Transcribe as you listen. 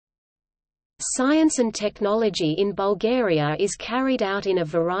Science and technology in Bulgaria is carried out in a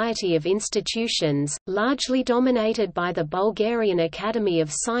variety of institutions, largely dominated by the Bulgarian Academy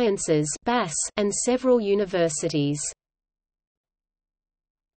of Sciences and several universities.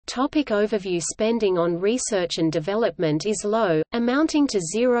 Overview. Spending on research and development is low, amounting to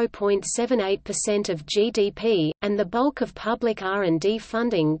 0.78% of GDP, and the bulk of public R&D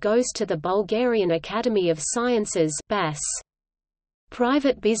funding goes to the Bulgarian Academy of Sciences (BAS).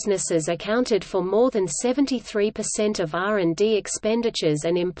 Private businesses accounted for more than 73% of R&D expenditures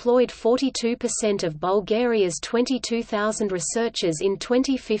and employed 42% of Bulgaria's 22,000 researchers in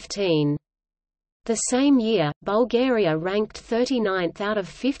 2015. The same year, Bulgaria ranked 39th out of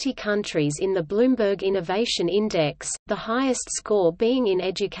 50 countries in the Bloomberg Innovation Index, the highest score being in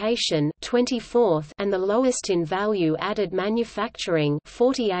education 24th and the lowest in value-added manufacturing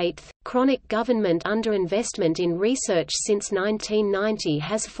 48th. Chronic government underinvestment in research since 1990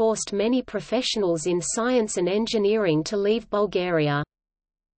 has forced many professionals in science and engineering to leave Bulgaria.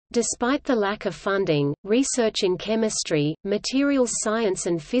 Despite the lack of funding, research in chemistry, materials science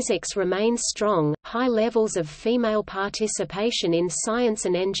and physics remains strong. High levels of female participation in science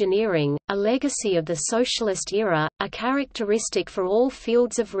and engineering, a legacy of the socialist era, are characteristic for all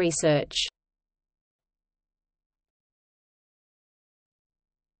fields of research.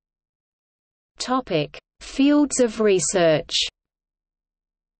 Topic: Fields of research.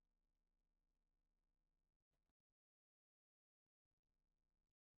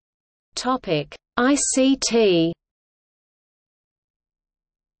 ICT.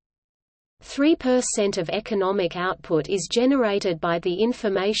 3% of economic output is generated by the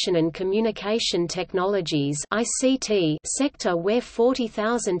Information and Communication Technologies (ICT) sector, where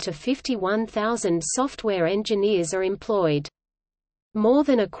 40,000 to 51,000 software engineers are employed. More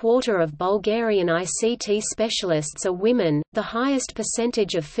than a quarter of Bulgarian ICT specialists are women, the highest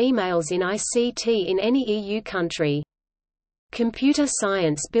percentage of females in ICT in any EU country. Computer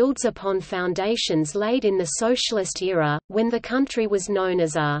science builds upon foundations laid in the socialist era, when the country was known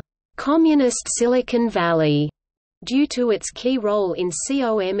as a «communist Silicon Valley», due to its key role in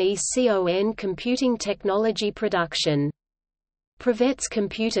COMECON computing technology production. Pravets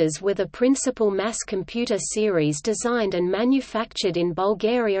computers were the principal mass computer series designed and manufactured in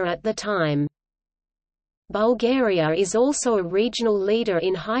Bulgaria at the time. Bulgaria is also a regional leader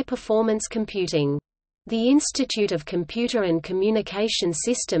in high-performance computing. The Institute of Computer and Communication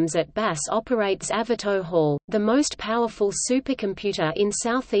Systems at BAS operates Avitohal, the most powerful supercomputer in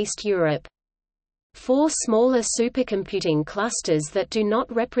Southeast Europe. 4 smaller supercomputing clusters that do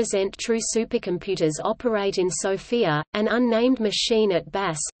not represent true supercomputers operate in Sofia, an unnamed machine at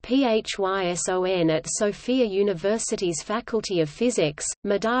BAS, PHYSON at Sofia University's Faculty of Physics,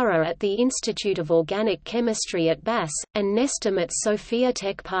 Madara at the Institute of Organic Chemistry at BAS, and Nestum at Sofia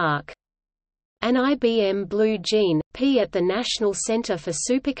Tech Park. An IBM Blue Gene, P at the National Center for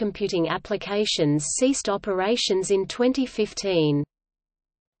Supercomputing Applications ceased operations in 2015.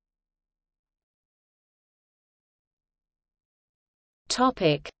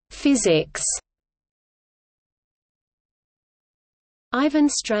 Physics. Ivan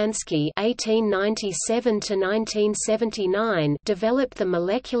Stransky (1897–1979) developed the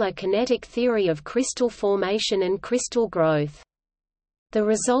molecular kinetic theory of crystal formation and crystal growth. The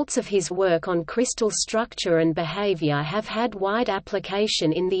results of his work on crystal structure and behavior have had wide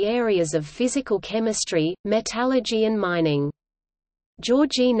application in the areas of physical chemistry, metallurgy and mining.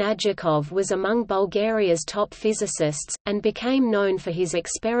 Georgy Nadjakov was among Bulgaria's top physicists, and became known for his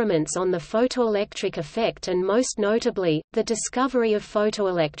experiments on the photoelectric effect and most notably, the discovery of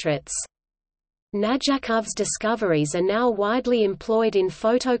photoelectrets. Nadjakov's discoveries are now widely employed in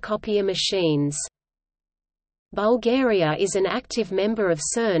photocopier machines. Bulgaria is an active member of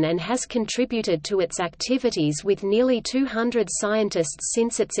CERN and has contributed to its activities with nearly 200 scientists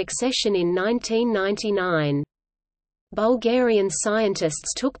since its accession in 1999. Bulgarian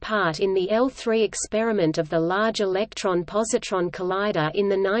scientists took part in the L3 experiment of the Large Electron-Positron Collider in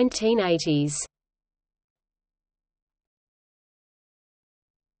the 1980s.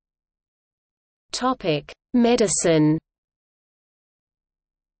 Medicine.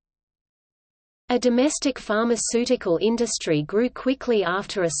 A domestic pharmaceutical industry grew quickly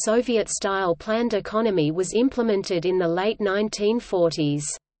after a Soviet-style planned economy was implemented in the late 1940s.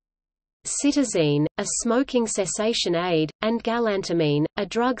 Cytosine, a smoking cessation aid, and galantamine, a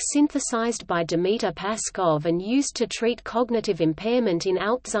drug synthesized by Dimitar Paskov and used to treat cognitive impairment in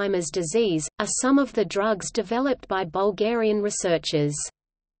Alzheimer's disease, are some of the drugs developed by Bulgarian researchers.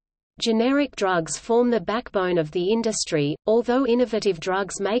 Generic drugs form the backbone of the industry, although innovative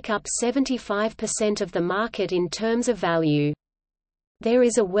drugs make up 75% of the market in terms of value. There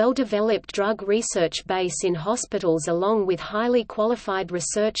is a well-developed drug research base in hospitals along with highly qualified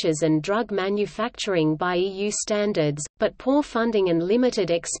researchers and drug manufacturing by EU standards, but poor funding and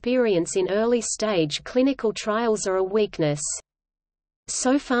limited experience in early-stage clinical trials are a weakness.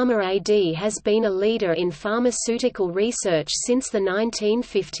 Sopharma AD has been a leader in pharmaceutical research since the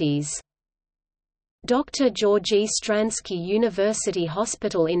 1950s. Dr. Georgi Stransky University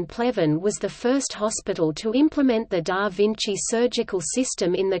Hospital in Pleven was the first hospital to implement the Da Vinci surgical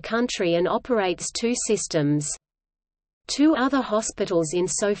system in the country and operates 2 systems. 2 other hospitals in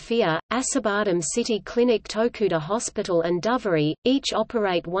Sofia, Acebadem City Clinic Tokuda Hospital and Duvary, each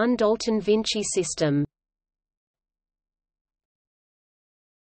operate 1 Dalton Vinci system.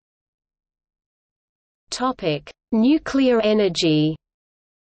 Nuclear energy.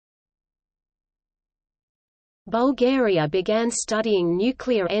 Bulgaria began studying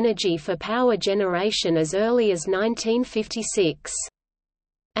nuclear energy for power generation as early as 1956.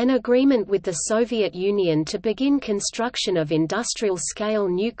 An agreement with the Soviet Union to begin construction of industrial-scale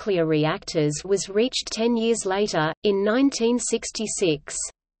nuclear reactors was reached 10 years later, in 1966.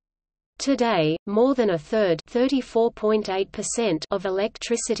 Today, more than a third (34.8%) of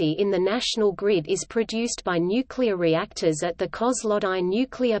electricity in the national grid is produced by nuclear reactors at the Kozlodui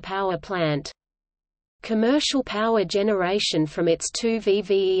nuclear power plant. Commercial power generation from its 2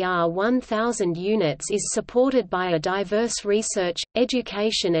 VVER 1000 units is supported by a diverse research,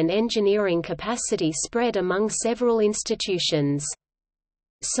 education and engineering capacity spread among several institutions.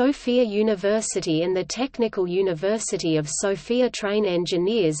 Sofia University and the Technical University of Sofia train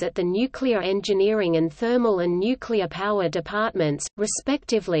engineers at the Nuclear Engineering and Thermal and Nuclear Power departments,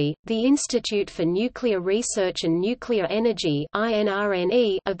 respectively. The Institute for Nuclear Research and Nuclear Energy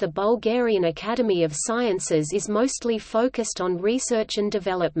 (INRNE) of the Bulgarian Academy of Sciences is mostly focused on research and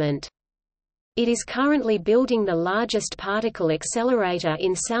development. It is currently building the largest particle accelerator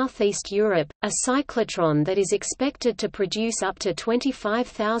in Southeast Europe, a cyclotron that is expected to produce up to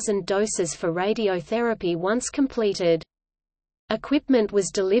 25,000 doses for radiotherapy once completed. Equipment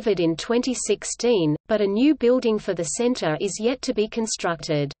was delivered in 2016, but a new building for the center is yet to be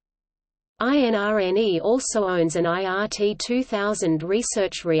constructed. INRNE also owns an IRT-2000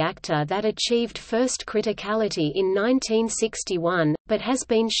 research reactor that achieved first criticality in 1961, but has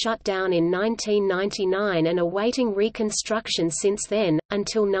been shut down in 1999 and awaiting reconstruction since then,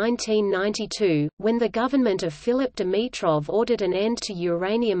 until 1992, when the government of Philip Dimitrov ordered an end to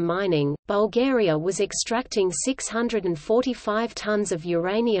uranium mining. Bulgaria was extracting 645 tons of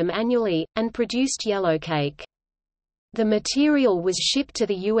uranium annually, and produced yellowcake. The material was shipped to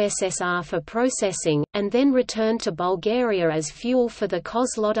the USSR for processing, and then returned to Bulgaria as fuel for the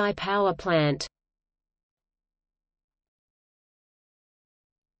Kozlodui power plant.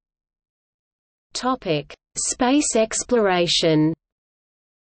 Space exploration.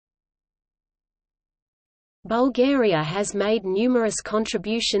 Bulgaria has made numerous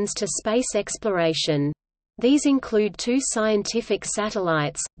contributions to space exploration. These include 2 scientific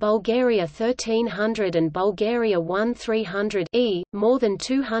satellites, Bulgaria 1300 and Bulgaria 1300E, more than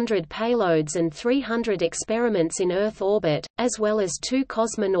 200 payloads and 300 experiments in Earth orbit, as well as 2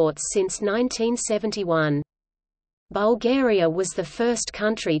 cosmonauts since 1971. Bulgaria was the first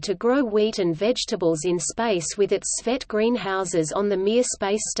country to grow wheat and vegetables in space with its Svet greenhouses on the Mir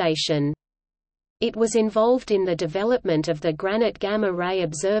space station. It was involved in the development of the Granite Gamma Ray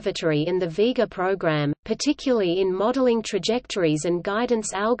Observatory and the Vega program, particularly in modeling trajectories and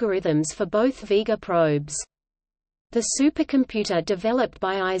guidance algorithms for both Vega probes. The supercomputer developed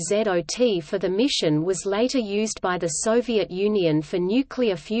by IZOT for the mission was later used by the Soviet Union for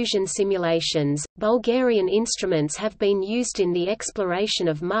nuclear fusion simulations. Bulgarian instruments have been used in the exploration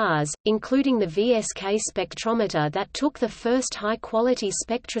of Mars, including the VSK spectrometer that took the first high-quality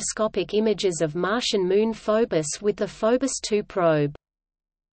spectroscopic images of Martian moon Phobos with the Phobos 2 probe.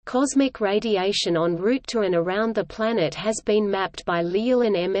 Cosmic radiation en route to and around the planet has been mapped by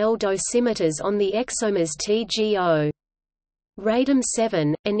Leolin ML dosimeters on the ExoMars TGO. Radom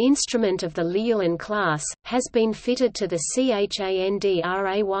 7, an instrument of the Leolin class, has been fitted to the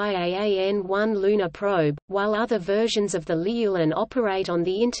CHANDRAYAAN-1 lunar probe, while other versions of the Leolin operate on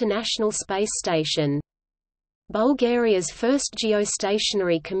the International Space Station. Bulgaria's first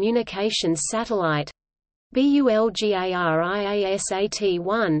geostationary communications satellite,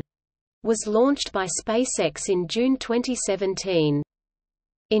 BULGARIASAT-1, was launched by SpaceX in June 2017.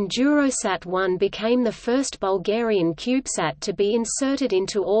 Endurosat-1 became the first Bulgarian CubeSat to be inserted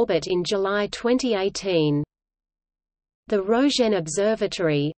into orbit in July 2018. the Rogen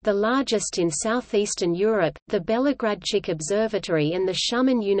Observatory, the largest in southeastern Europe, the Belogradchik Observatory and the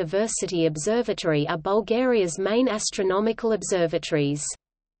Shumen University Observatory are Bulgaria's main astronomical observatories.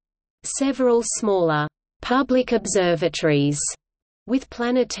 Several smaller, public observatories with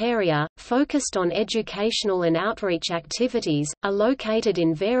planetaria, focused on educational and outreach activities, are located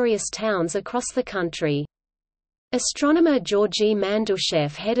in various towns across the country. Astronomer Georgy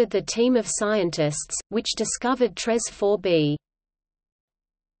Mandushev headed the team of scientists, which discovered TRES 4b.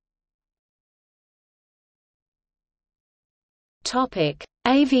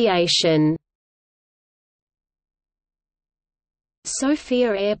 Aviation.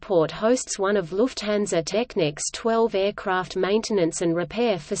 Sofia Airport hosts one of Lufthansa Technic's 12 aircraft maintenance and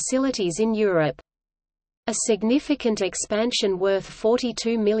repair facilities in Europe. A significant expansion worth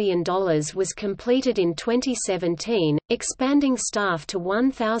 $42 million was completed in 2017, expanding staff to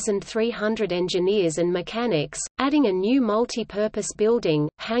 1,300 engineers and mechanics, adding a new multi-purpose building,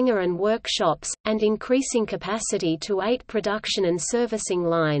 hangar and workshops, and increasing capacity to 8 production and servicing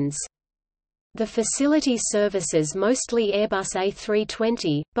lines. The facility services mostly Airbus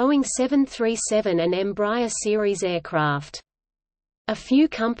A320, Boeing 737 and Embraer series aircraft. A few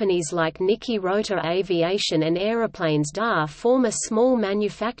companies like Niki Rota Aviation and Aeroplanes DA form a small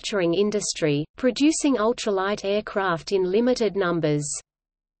manufacturing industry, producing ultralight aircraft in limited numbers.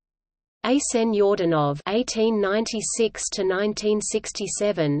 Arsen Yordanov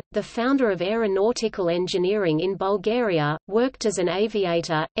 (1896–1967), the founder of aeronautical engineering in Bulgaria, worked as an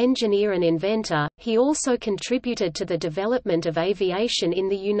aviator, engineer and inventor. He also contributed to the development of aviation in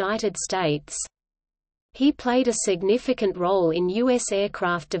the United States. He played a significant role in U.S.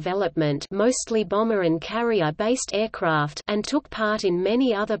 aircraft development, mostly bomber and carrier-based aircraft, and took part in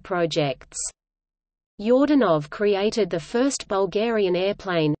many other projects. Yordanov created the first Bulgarian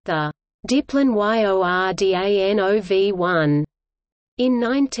airplane, the Diplan Yordanov-1, in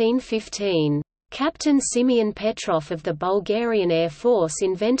 1915. Captain Simeon Petrov of the Bulgarian Air Force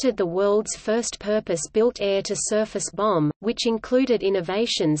invented the world's first purpose-built air-to-surface bomb, which included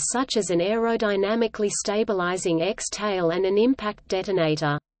innovations such as an aerodynamically stabilizing X-tail and an impact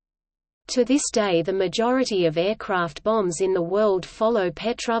detonator. To this day, the majority of aircraft bombs in the world follow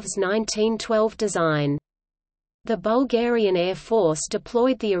Petrov's 1912 design. The Bulgarian Air Force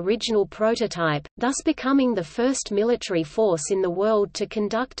deployed the original prototype, thus becoming the first military force in the world to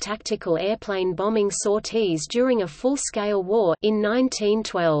conduct tactical airplane bombing sorties during a full-scale war, in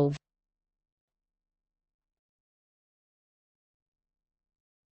 1912.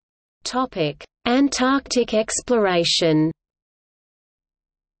 Antarctic exploration.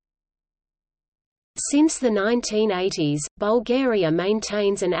 Since the 1980s, Bulgaria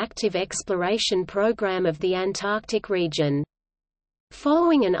maintains an active exploration program of the Antarctic region.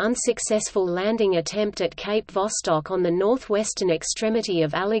 Following an unsuccessful landing attempt at Cape Vostok on the northwestern extremity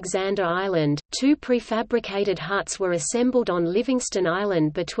of Alexander Island, 2 prefabricated huts were assembled on Livingston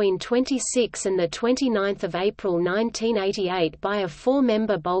Island between 26 and 29 April 1988 by a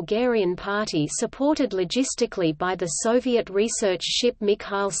 4-member Bulgarian party supported logistically by the Soviet research ship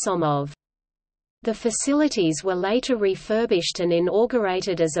Mikhail Somov. The facilities were later refurbished and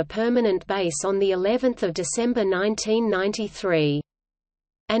inaugurated as a permanent base on the 11th of December 1993.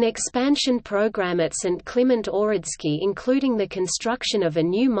 An expansion program at St. Clement Oredsky, including the construction of a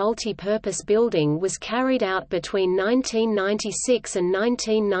new multi-purpose building, was carried out between 1996 and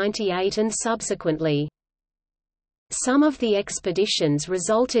 1998 and subsequently. Some of the expeditions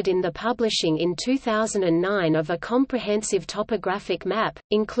resulted in the publishing in 2009 of a comprehensive topographic map,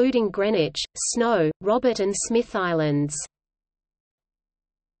 including Greenwich, Snow, Robert and Smith Islands.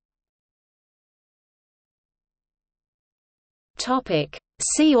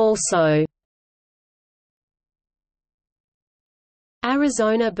 See also: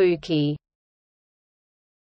 Arizona Buki.